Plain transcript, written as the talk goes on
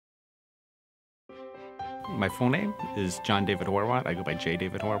My full name is John David Horwath. I go by J.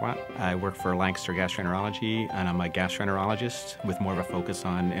 David Horwath. I work for Lancaster Gastroenterology, and I'm a gastroenterologist with more of a focus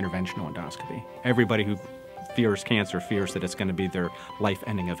on interventional endoscopy. Everybody who fears cancer fears that it's going to be their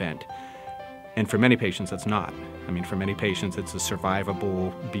life-ending event. And for many patients, it's not. I mean, for many patients, it's a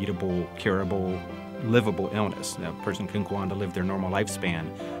survivable, beatable, curable, livable illness. A person can go on to live their normal lifespan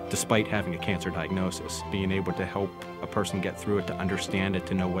despite having a cancer diagnosis. Being able to help a person get through it, to understand it,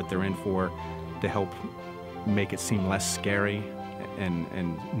 to know what they're in for, to help make it seem less scary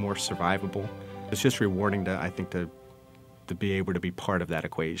and more survivable. It's just rewarding to, I think, to be able to be part of that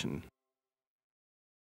equation.